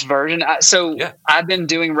condensed version. I've been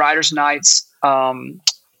doing writers' nights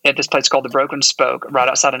at this place called the Broken Spoke right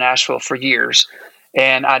outside of Nashville for years.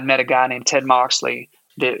 And I'd met a guy named Ted Moxley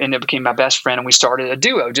that ended up became my best friend. And we started a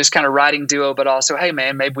duo, just kind of writing duo, but also, hey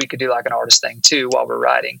man, maybe we could do like an artist thing too while we're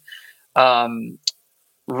writing.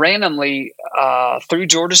 Randomly, through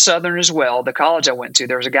Georgia Southern as well, the college I went to,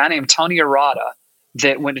 there was a guy named Tony Arata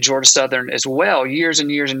that went to Georgia Southern as well years and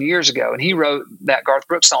years and years ago. And he wrote that Garth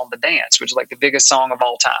Brooks song, The Dance, which is like the biggest song of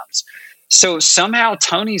all times. So somehow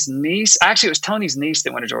Tony's niece, actually it was Tony's niece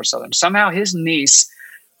that went to Georgia Southern. Somehow his niece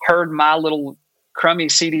heard my little crummy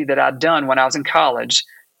CD that I'd done when I was in college,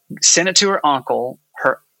 sent it to her uncle.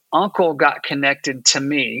 Her uncle got connected to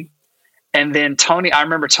me. And then I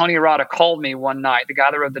remember Tony Arata called me one night, the guy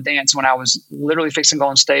that wrote The Dance, when I was literally fixing to go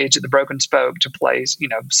on stage at the Broken Spoke to play,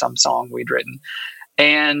 some song we'd written.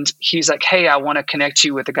 And he's like, hey, I want to connect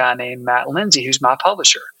you with a guy named Matt Lindsay, who's my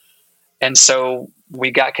publisher. And so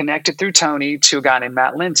we got connected through Tony to a guy named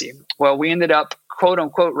Matt Lindsay. Well, we ended up, quote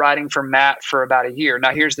unquote, writing for Matt for about a year.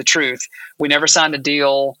 Now, here's the truth. We never signed a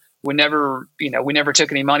deal. We never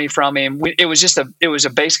took any money from him. It was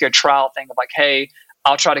basically a trial thing of like, hey,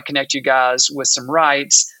 I'll try to connect you guys with some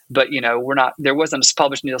rights, but there wasn't a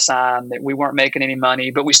published deal signed, that we weren't making any money,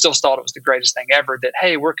 but we still thought it was the greatest thing ever that,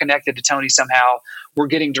 hey, we're connected to Tony somehow. We're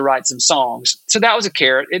getting to write some songs. So that was a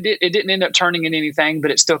carrot. It didn't end up turning into anything, but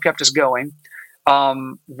it still kept us going.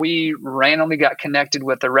 We randomly got connected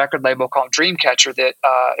with a record label called Dreamcatcher that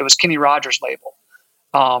it was Kenny Rogers' label.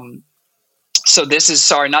 So this is,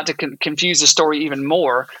 sorry, not to confuse the story even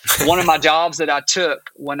more. One of my jobs that I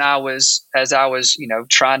took as I was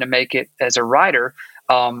trying to make it as a writer,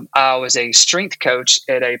 I was a strength coach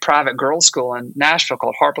at a private girls' school in Nashville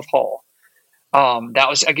called Harpeth Hall. That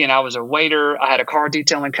was, again, I was a waiter. I had a car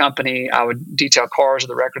detailing company. I would detail cars of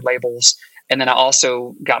the record labels. And then I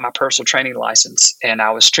also got my personal training license, and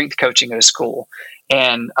I was strength coaching at a school.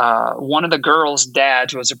 And one of the girls'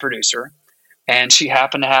 dads was a producer. And she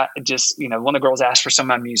happened to have one of the girls asked for some of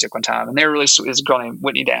my music one time. And they were really sweet. It was a girl named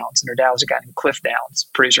Whitney Downs. And her dad was a guy named Cliff Downs,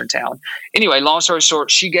 producer in town. Anyway, long story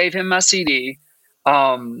short, she gave him my CD.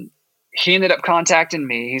 He ended up contacting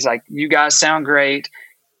me. He's like, you guys sound great.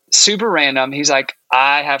 Super random. He's like,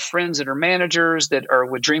 I have friends that are managers that are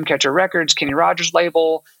with Dreamcatcher Records, Kenny Rogers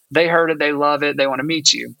label. They heard it. They love it. They want to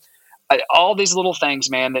meet you. All these little things,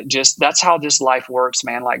 man, that's how this life works,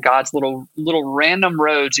 man. Like God's little random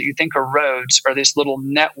roads that you think are roads are this little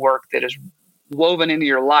network that is woven into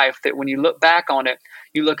your life that when you look back on it,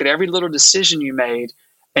 you look at every little decision you made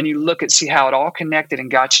and you see how it all connected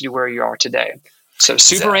and got you to where you are today. So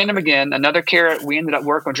super random again, another carrot. We ended up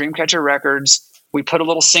working on Dreamcatcher Records. We put a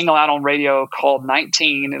little single out on radio called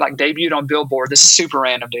 19. It debuted on Billboard. This is super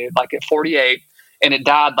random, dude, like at 48. And it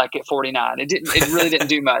died like at 49. It really didn't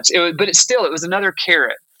do much. But it was another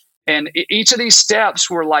carrot. And each of these steps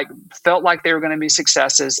felt like they were going to be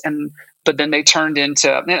successes. But then they turned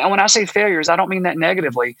into, and when I say failures, I don't mean that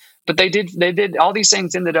negatively, but they did all these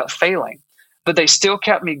things ended up failing, but they still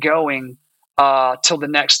kept me going till the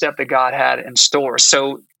next step that God had in store.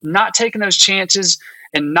 So not taking those chances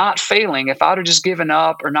and not failing, if I'd have just given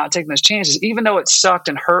up or not taken those chances, even though it sucked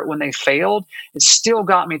and hurt when they failed, it still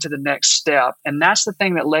got me to the next step. And that's the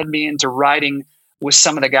thing that led me into writing with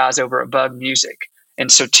some of the guys over at Bug Music.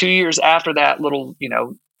 And so 2 years after that little,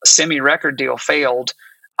 semi-record deal failed,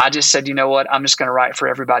 I just said, you know what, I'm just going to write for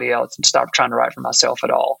everybody else and stop trying to write for myself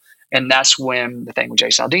at all. And that's when the thing with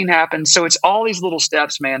Jason Aldean happened. So it's all these little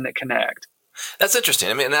steps, man, that connect. That's interesting.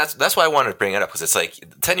 I mean, that's why I wanted to bring it up, because it's like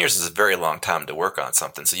 10 years is a very long time to work on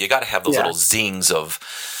something. So you got to have those little zings of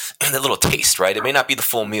the little taste, right? It may not be the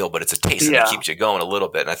full meal, but it's a taste and it keeps you going a little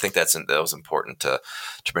bit. And I think that was important to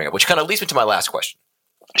bring up, which kind of leads me to my last question.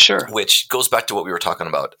 Sure. Which goes back to what we were talking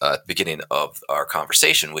about at the beginning of our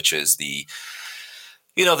conversation, which is the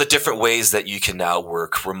different ways that you can now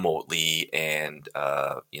work remotely, and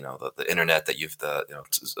the internet that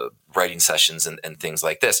writing sessions and things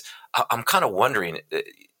like this. I'm kind of wondering,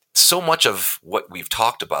 so much of what we've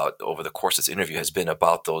talked about over the course of this interview has been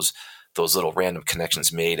about those little random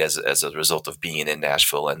connections made as a result of being in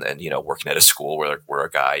Nashville and working at a school where a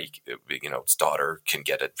guy, his daughter can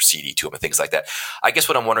get a CD to him and things like that. I guess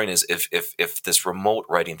what I'm wondering is if this remote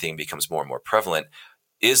writing thing becomes more and more prevalent,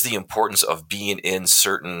 is the importance of being in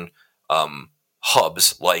certain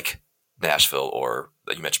hubs like Nashville, or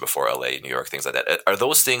that you mentioned before, LA, New York, things like that. Are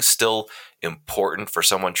those things still important for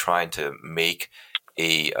someone trying to make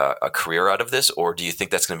a career out of this, or do you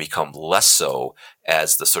think that's going to become less so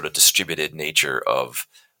as the sort of distributed nature of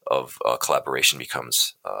collaboration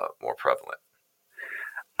becomes more prevalent?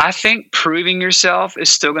 I think proving yourself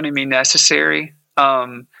is still going to be necessary.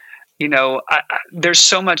 There's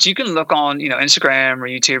so much you can look on, Instagram or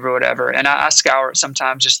YouTube or whatever, and I scour it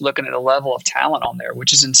sometimes just looking at the level of talent on there,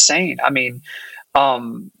 which is insane. I mean,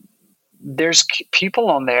 there's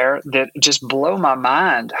people on there that just blow my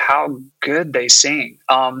mind how good they sing.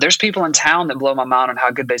 There's people in town that blow my mind on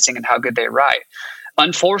how good they sing and how good they write.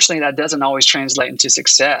 Unfortunately, that doesn't always translate into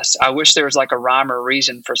success. I wish there was like a rhyme or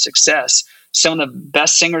reason for success. Some of the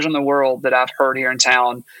best singers in the world that I've heard here in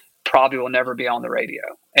town probably will never be on the radio.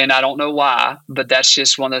 And I don't know why, but that's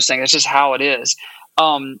just one of those things. It's just how it is.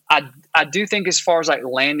 I do think as far as like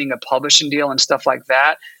landing a publishing deal and stuff like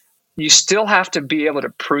that, you still have to be able to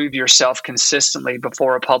prove yourself consistently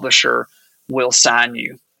before a publisher will sign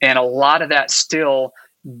you. And a lot of that still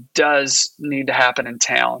does need to happen in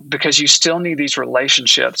town, because you still need these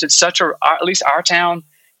relationships. It's at least our town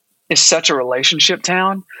is such a relationship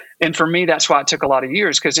town. And for me, that's why it took a lot of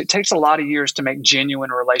years, because it takes a lot of years to make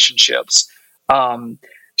genuine relationships.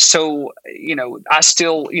 So, I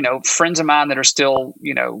still, friends of mine that are still,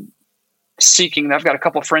 seeking, I've got a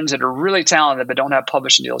couple of friends that are really talented, but don't have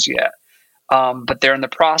publishing deals yet. But they're in the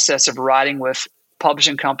process of writing with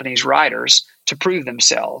publishing companies, writers, to prove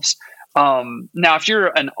themselves. Now, if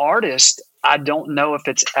you're an artist, I don't know if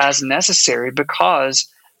it's as necessary, because,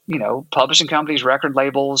 publishing companies, record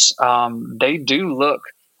labels, they do look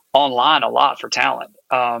online a lot for talent.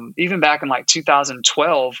 Even back in like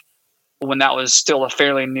 2012, when that was still a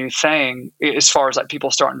fairly new thing, as far as like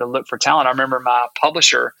people starting to look for talent. I remember my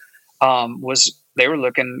publisher they were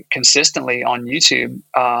looking consistently on YouTube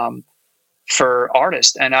for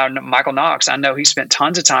artists. And Michael Knox, I know he spent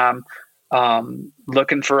tons of time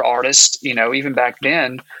looking for artists, even back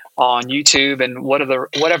then on YouTube and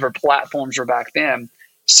whatever platforms were back then.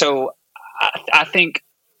 So I think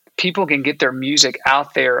people can get their music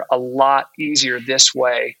out there a lot easier this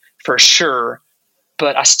way, for sure.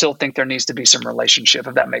 But I still think there needs to be some relationship,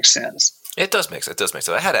 if that makes sense. It does make sense.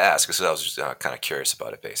 I had to ask because I was just kind of curious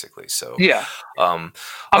about it, basically. So yeah,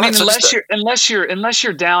 unless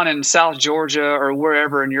you're down in South Georgia or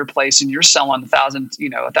wherever in your place, and you're selling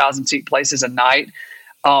 1,000 seat places a night,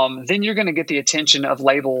 then you're going to get the attention of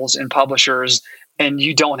labels and publishers, and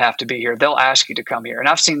you don't have to be here. They'll ask you to come here, and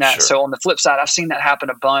I've seen that. Sure. So on the flip side, I've seen that happen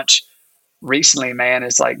a bunch recently. Man,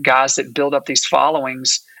 it's like guys that build up these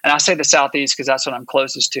followings. And I say the Southeast because that's what I'm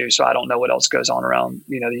closest to, so I don't know what else goes on around,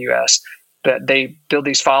 the U.S. But they build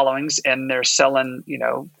these followings, and they're selling,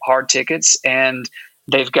 hard tickets, and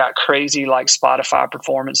they've got crazy like Spotify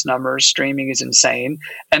performance numbers. Streaming is insane,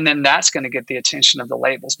 and then that's going to get the attention of the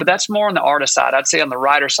labels. But that's more on the artist side. I'd say on the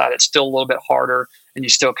writer side, it's still a little bit harder, and you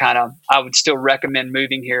still I would still recommend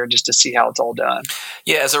moving here just to see how it's all done.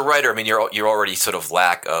 Yeah, as a writer, I mean, you're already sort of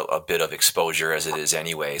lack a bit of exposure as it is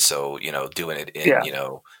anyway. So doing it in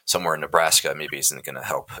somewhere in Nebraska maybe isn't going to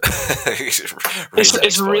help.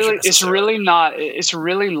 It's really not. It's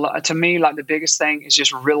really, to me, like the biggest thing is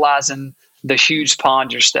just realizing the huge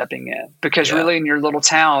pond you're stepping in, because really in your little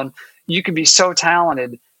town you can be so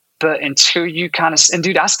talented, but until you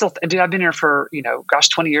dude, I've been here for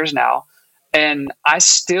 20 years now. And I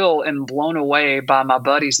still am blown away by my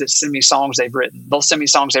buddies that send me songs they've written. They'll send me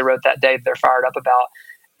songs they wrote that day that they're fired up about.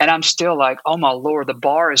 And I'm still like, oh my Lord, the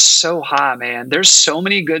bar is so high, man. There's so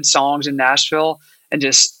many good songs in Nashville, and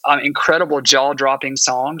just incredible jaw-dropping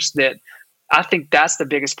songs, that I think that's the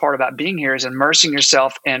biggest part about being here, is immersing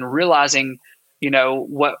yourself and realizing,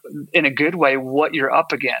 what, in a good way, what you're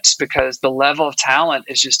up against, because the level of talent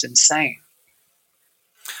is just insane.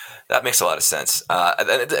 That makes a lot of sense.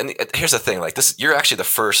 And here's the thing: like this, you're actually the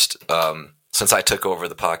first. Since I took over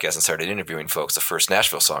the podcast and started interviewing folks, the first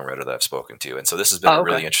Nashville songwriter that I've spoken to, and so this has been a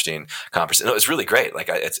really interesting conversation. No, it's really great. Like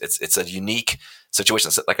it's a unique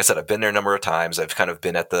situation. Like I said, I've been there a number of times. I've kind of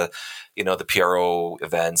been at the PRO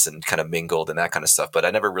events and kind of mingled and that kind of stuff, but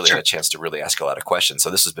I never really had a chance to really ask a lot of questions. So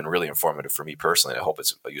this has been really informative for me personally, and I hope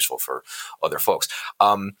it's useful for other folks.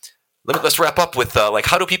 Let's wrap up with like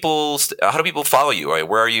how do people follow you?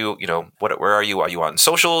 Where are you? Where are you? Are you on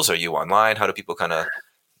socials? Are you online? How do people kind of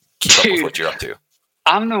keep up with what you're up to?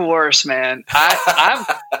 I'm the worst, man.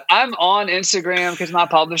 I'm on Instagram because my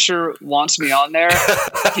publisher wants me on there.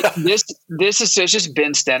 This is just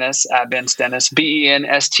Ben Stennis at Ben Stennis,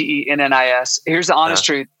 BenStennis. Here's the honest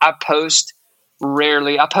truth. I post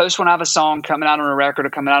rarely. I post when I have a song coming out on a record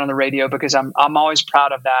or coming out on the radio because I'm always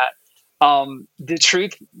proud of that. The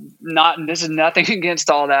truth, this is nothing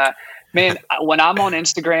against all that, man. When I'm on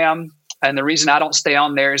Instagram, and the reason I don't stay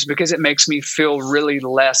on there is because it makes me feel really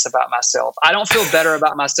less about myself. I don't feel better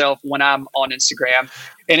about myself when I'm on Instagram,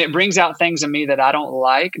 and it brings out things in me that I don't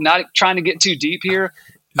like. Not trying to get too deep here,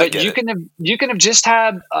 but you can have just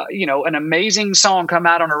had an amazing song come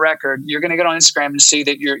out on a record. You're going to get on Instagram and see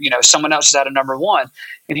that someone else is at a number one,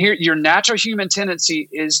 and here your natural human tendency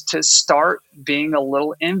is to start being a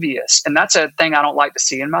little envious, and that's a thing I don't like to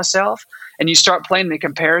see in myself. And you start playing the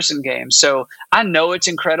comparison game. So I know it's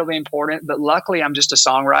incredibly important, but luckily I'm just a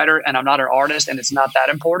songwriter and I'm not an artist, and it's not that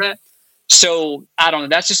important. So I don't know.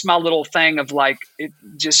 That's just my little thing of like,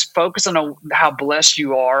 just focus on how blessed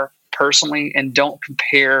you are personally, and don't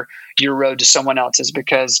compare your road to someone else's,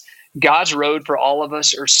 because God's road for all of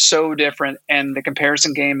us are so different. And the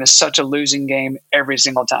comparison game is such a losing game every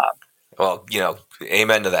single time. Well,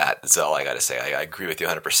 amen to that. That's all I got to say. I agree with you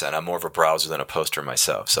 100%. I'm more of a browser than a poster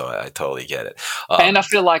myself, so I totally get it. And I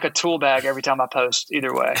feel like a tool bag every time I post,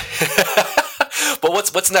 either way. But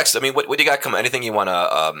what's next? I mean, what do you got coming? Anything you want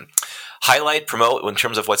to highlight, promote in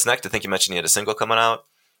terms of what's next? I think you mentioned you had a single coming out.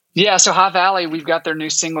 Yeah, so High Valley, we've got their new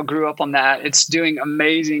single, Grew Up on that. It's doing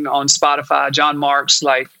amazing on Spotify. John Marks,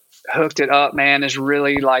 hooked it up, man, is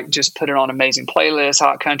really, just put it on amazing playlists.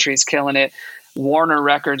 Hot Country is killing it. Warner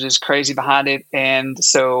Records is crazy behind it. And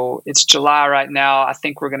so it's July right now. I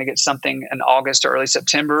think we're going to get something in August or early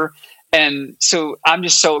September. And so I'm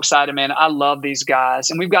just so excited, man. I love these guys.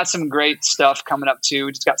 And we've got some great stuff coming up too.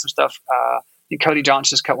 We just got some stuff. Cody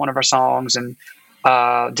Johnson's cut one of our songs, and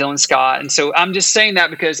Dylan Scott. And so I'm just saying that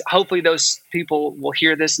because hopefully those people will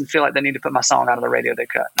hear this and feel like they need to put my song out of the radio they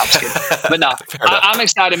cut. No, I'm just kidding. But no, I'm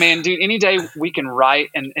excited, man. Dude, any day we can write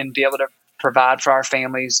and be able to provide for our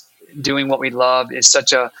families, doing what we love is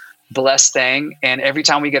such a blessed thing. And every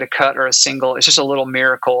time we get a cut or a single, it's just a little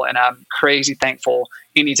miracle. And I'm crazy thankful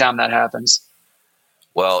anytime that happens.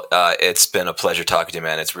 Well, it's been a pleasure talking to you,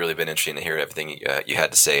 man. It's really been interesting to hear everything you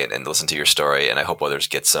had to say and listen to your story. And I hope others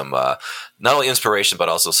get some, not only inspiration, but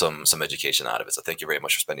also some education out of it. So thank you very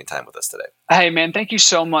much for spending time with us today. Hey, man, thank you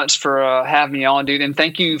so much for having me on, dude. And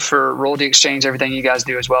thank you for Royalty Exchange, everything you guys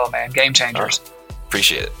do as well, man. Game changers.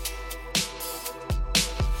 Appreciate it.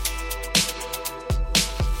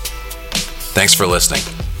 Thanks for listening.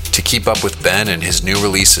 To keep up with Ben and his new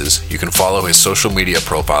releases, you can follow his social media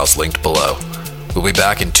profiles linked below. We'll be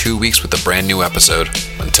back in 2 weeks with a brand new episode.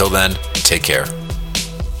 Until then, take care.